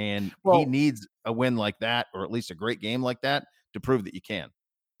 And he needs a win like that, or at least a great game like that, to prove that you can.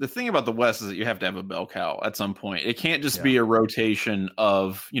 The thing about the West is that you have to have a bell cow at some point. It can't just be a rotation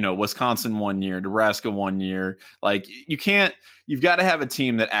of, Wisconsin 1 year, Nebraska 1 year. Like, you've got to have a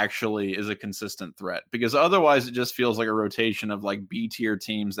team that actually is a consistent threat, because otherwise it just feels like a rotation of like B tier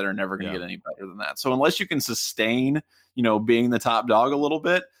teams that are never going to get any better than that. So unless you can sustain, being the top dog a little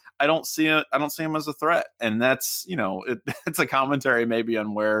bit, I don't see him as a threat. And that's, it's a commentary maybe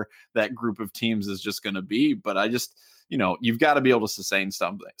on where that group of teams is just going to be. But I just, you've got to be able to sustain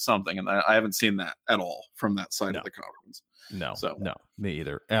something. And I haven't seen that at all from that side of the conference. No, me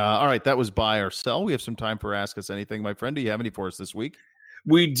either. All right. That was buy or sell. We have some time for Ask Us Anything. My friend, do you have any for us this week?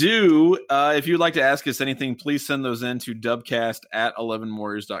 We do. If you'd like to ask us anything, please send those in to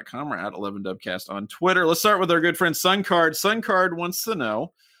dubcast@11warriors.com or @11dubcast on Twitter. Let's start with our good friend Suncard. Suncard wants to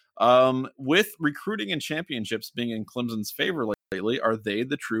know, with recruiting and championships being in Clemson's favor lately, are they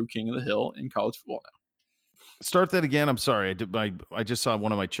the true king of the hill in college football now? Start that again. I'm sorry. I just saw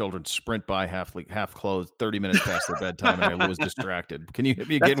one of my children sprint by half clothed, 30 minutes past their bedtime, and I was distracted. Can you hit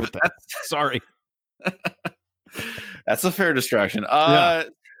me again with that? Sorry. That's a fair distraction.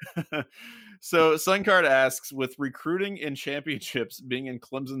 So Suncard asks, with recruiting and championships being in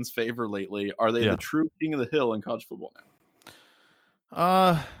Clemson's favor lately, are they the true king of the hill in college football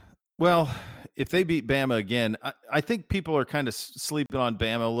now? Well, if they beat Bama again, I think people are kind of sleeping on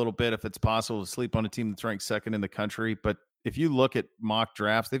Bama a little bit, if it's possible to sleep on a team that's ranked second in the country. But if you look at mock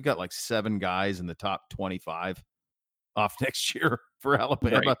drafts, they've got like 7 guys in the top 25 off next year for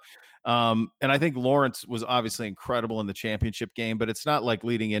Alabama. Right. And I think Lawrence was obviously incredible in the championship game, but it's not like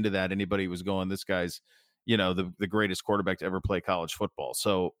leading into that anybody was going, this guy's, the greatest quarterback to ever play college football.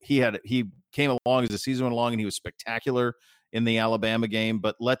 So he came along as the season went along, and he was spectacular in the Alabama game.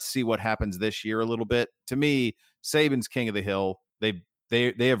 But let's see what happens this year a little bit. To me, Saban's king of the hill. They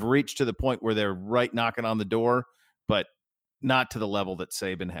have reached to the point where they're right knocking on the door, but not to the level that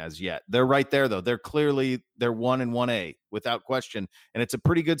Saban has yet. They're right there, though. They're 1 and 1A without question. And it's a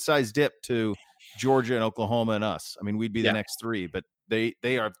pretty good sized dip to Georgia and Oklahoma and us. I mean, we'd be the next 3, but they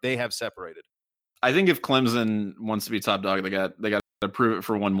have separated. I think if Clemson wants to be top dog, they got to prove it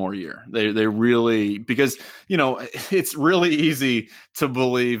for one more year. They really, because, it's really easy to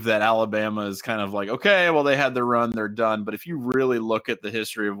believe that Alabama is kind of like, okay, well, they had their run, they're done. But if you really look at the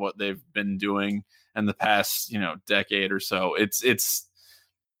history of what they've been doing in the past, decade or so, it's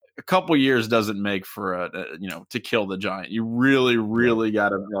a couple years doesn't make for to kill the giant. You really, really got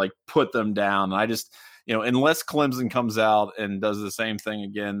to like put them down. And I just, unless Clemson comes out and does the same thing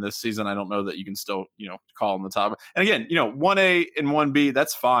again this season, I don't know that you can still, call them the top. And again, 1A and 1B,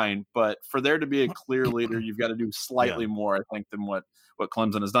 that's fine. But for there to be a clear leader, you've got to do slightly more, I think, than what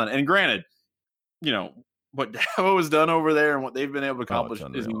Clemson has done. And granted, what Dabo has done over there and what they've been able to accomplish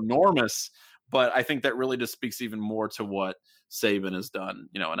is enormous. But I think that really just speaks even more to what Saban has done,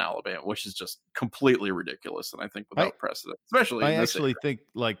 in Alabama, which is just completely ridiculous. And I think without precedent, especially I in this actually think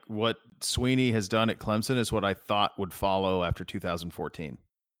like what Sweeney has done at Clemson is what I thought would follow after 2014.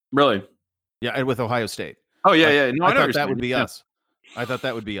 Really? Yeah. And with Ohio State. Oh yeah. Yeah. No, I thought that would be us. I thought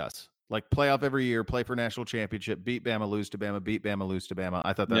that would be us. Like playoff every year, play for national championship, beat Bama, lose to Bama, beat Bama, lose to Bama.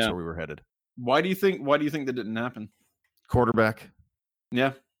 I thought that's where we were headed. Why do you think that didn't happen? Quarterback.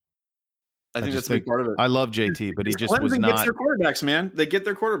 Yeah. I think that's a big part of it. I love JT, but he just was not. Gets their quarterbacks, man. They get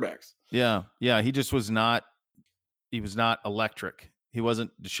their quarterbacks. Yeah. Yeah. He just was not. He was not electric. He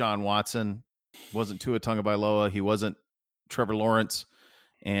wasn't Deshaun Watson. Wasn't Tua Tagovailoa. He wasn't Trevor Lawrence.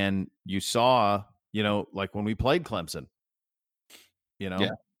 And you saw, like when we played Clemson, Yeah.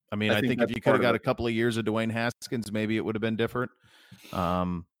 I mean, I think if you could have got a couple of years of Dwayne Haskins, maybe it would have been different.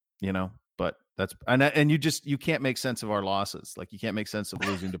 But that's and you can't make sense of our losses. Like you can't make sense of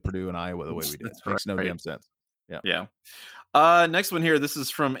losing to Purdue and Iowa the way we did. It makes no damn sense. Yeah. Yeah. Next one here. This is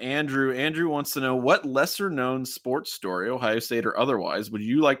from Andrew. Andrew wants to know, what lesser known sports story, Ohio State or otherwise, would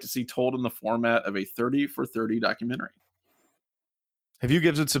you like to see told in the format of a 30 for 30 documentary? Have you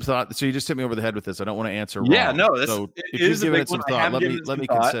given some thought? So you just hit me over the head with this. I don't want to answer wrong. Yeah, no. So if you've given it some thought, let me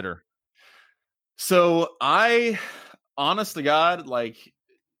consider. So I, honest to God,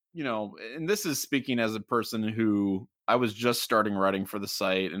 and this is speaking as a person who I was just starting writing for the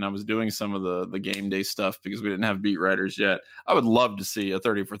site and I was doing some of the game day stuff because we didn't have beat writers yet. I would love to see a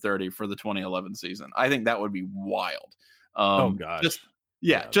 30 for 30 for the 2011 season. I think that would be wild. Oh gosh.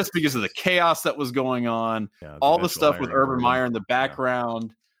 Just because of the chaos that was going on, all the stuff with Urban Meyer in the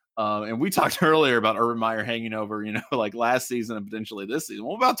background. And we talked earlier about Urban Meyer hanging over, like last season and potentially this season.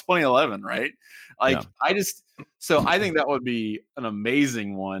 What about 2011, right? So I think that would be an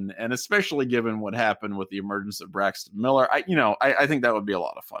amazing one. And especially given what happened with the emergence of Braxton Miller, I think that would be a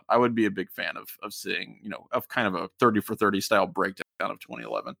lot of fun. I would be a big fan of seeing, of kind of a 30 for 30 style breakdown of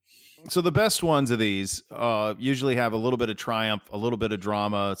 2011. So the best ones of these usually have a little bit of triumph, a little bit of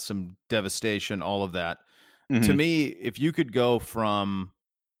drama, some devastation, all of that. Mm-hmm. To me, if you could go from,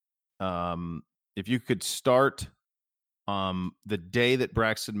 if you could start the day that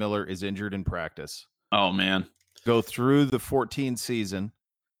Braxton Miller is injured in practice. Oh, man. Go through the 14 season,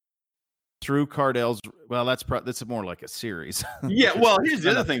 through Cardale's. Well, that's more like a series. Yeah. Well, here's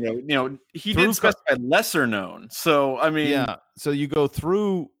the other thing, though. He did specify lesser known. So, I mean. Yeah. So you go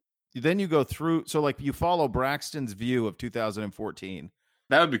through. Then you go through, so like you follow Braxton's view of 2014.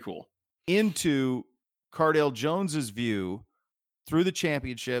 That would be cool. Into Cardale Jones's view through the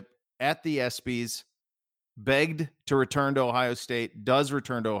championship at the ESPYs, begged to return to Ohio State, does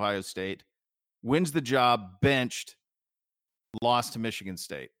return to Ohio State, wins the job, benched, lost to Michigan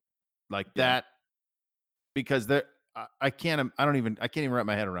State. Like that, because I can't even wrap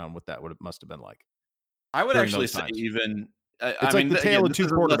my head around what it must have been like. I would actually say even. It's like the tale of two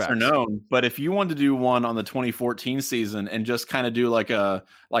quarterbacks. Known, but if you wanted to do one on the 2014 season and just kind of do like a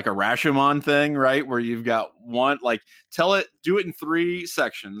Rashomon thing, right, where you've got one, like do it in 3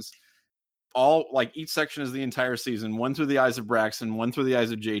 sections, all like each section is the entire season, one through the eyes of Braxton, one through the eyes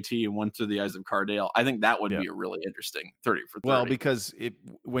of JT, and one through the eyes of Cardale. I think that would be a really interesting 30 for 30. Well, because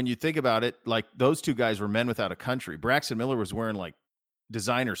when you think about it, like those two guys were men without a country. Braxton Miller was wearing like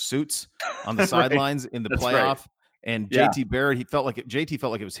designer suits on the sidelines in the playoff. Right. And JT Barrett, JT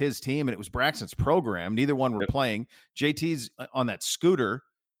felt like it was his team and it was Braxton's program. Neither one were playing. JT's on that scooter,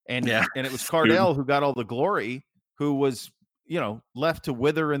 and it was Cardale who got all the glory, who was, left to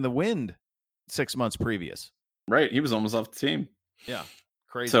wither in the wind 6 months previous. Right. He was almost off the team. Yeah.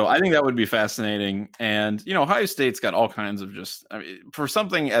 Crazy. So I think that would be fascinating. And, Ohio State's got all kinds of for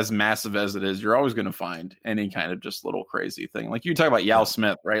something as massive as it is, you're always going to find any kind of just little crazy thing. Like you talk about Yao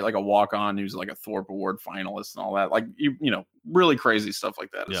Smith, right? Like a walk-on who's like a Thorpe Award finalist and all that. Like, really crazy stuff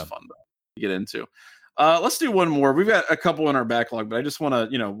like that is fun to get into. Let's do one more. We've got a couple in our backlog, but I just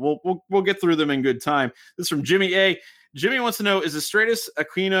want to, we'll get through them in good time. This is from Jimmy A. Jimmy wants to know, is Estradius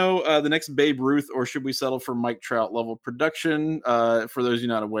Aquino the next Babe Ruth, or should we settle for Mike Trout level production? For those of you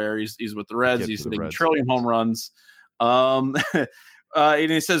not aware, he's with the Reds. He's hitting trillion home runs. And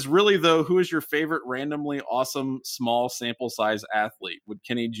he says, really, though, who is your favorite randomly awesome small sample size athlete? Would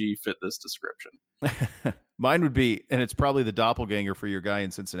Kenny G fit this description? Mine would be, and it's probably the doppelganger for your guy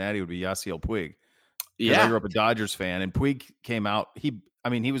in Cincinnati, would be Yasiel Puig. Yeah. I grew up a Dodgers fan, and Puig came out. He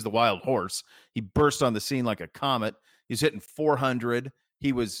was the wild horse. He burst on the scene like a comet. He's hitting 400.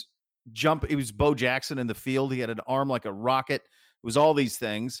 He was Bo Jackson in the field. He had an arm like a rocket. It was all these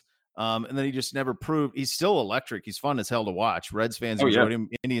things. And then he just never proved. He's still electric. He's fun as hell to watch. Reds fans enjoyed him.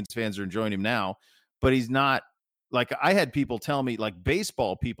 Indians fans are enjoying him now. But he's not, like, I had people tell me, like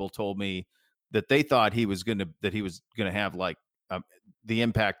baseball people told me that they thought he was gonna have like the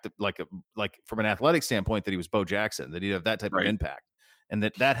impact, like from an athletic standpoint, that he was Bo Jackson, that he'd have that type of impact, and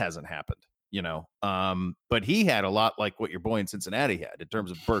that hasn't happened, you know. But he had a lot like what your boy in Cincinnati had in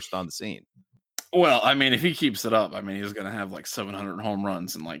terms of burst on the scene. Well, I mean, if he keeps it up, I mean, he's going to have like 700 home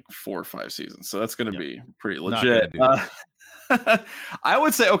runs in like 4 or 5 seasons. So that's going to be pretty legit. I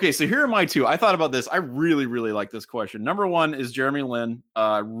would say, okay, so here are my two. I thought about this. I really, really like this question. Number one is Jeremy Lin.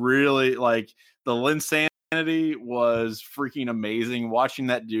 Really like the Linsanity was freaking amazing. Watching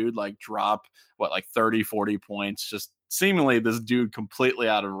that dude like drop, like 30, 40 points, just seemingly this dude completely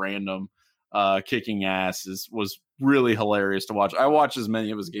out of random. Kicking ass was really hilarious to watch. I watched as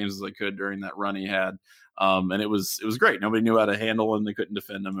many of his games as I could during that run he had, and it was great. Nobody knew how to handle him; they couldn't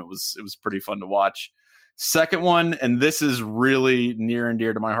defend him. It was pretty fun to watch. Second one, and this is really near and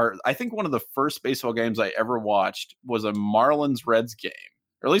dear to my heart. I think one of the first baseball games I ever watched was a Marlins Reds game,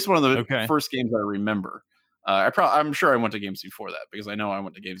 or at least one of the first games I remember. I'm sure I went to games before that, because I know I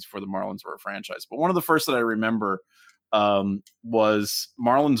went to games before the Marlins were a franchise. But one of the first that I remember was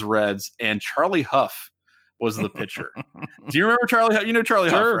Marlins Reds, and Charlie Huff was the pitcher. Do you remember Charlie Huff? You know Charlie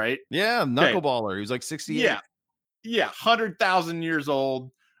Huff, right? Yeah, knuckleballer. He was like 68. Yeah, 100,000 years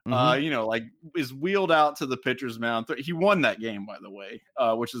old. You know, like is wheeled out to the pitcher's mound. He won that game, by the way,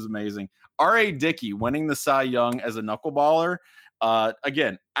 which is amazing. R.A. Dickey winning the Cy Young as a knuckleballer,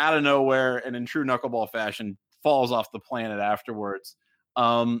 again, out of nowhere, and in true knuckleball fashion, falls off the planet afterwards.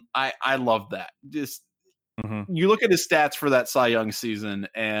 I love that. Just you look at his stats for that Cy Young season,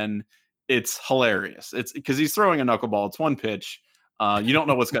 and it's hilarious. It's because he's throwing a knuckleball. It's one pitch. You don't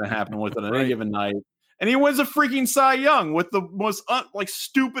know what's going to happen with it on any given night. And he wins a freaking Cy Young with the most like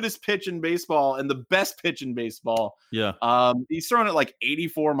stupidest pitch in baseball and the best pitch in baseball. Yeah. He's throwing it like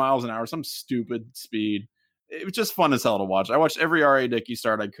 84 miles an hour, some stupid speed. It was just fun as hell to watch. I watched every R.A. Dickey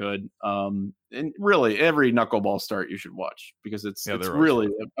start I could. And really every knuckleball start you should watch, because it's really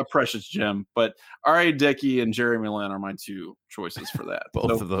a precious gem. But R.A. Dickey and Jeremy Lin are my two choices for that.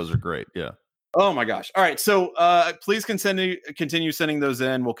 Both of those are great. Yeah. Oh my gosh. All right. So please continue sending those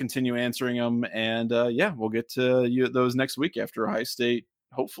in. We'll continue answering them. And we'll get to those next week after Ohio State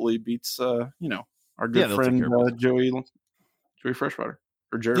hopefully beats our good friend Joey Freshwater.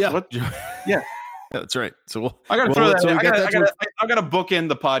 Or Jared. Yeah. What? Yeah. That's right. So I got to throw that. I got to bookend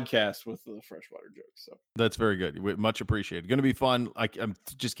the podcast with the Freshwater joke. So that's very good. Much appreciated. Going to be fun. I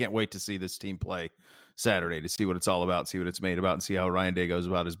just can't wait to see this team play Saturday, to see what it's all about, see what it's made about, and see how Ryan Day goes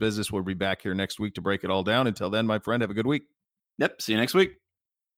about his business. We'll be back here next week to break it all down. Until then, my friend, have a good week. Yep. See you next week.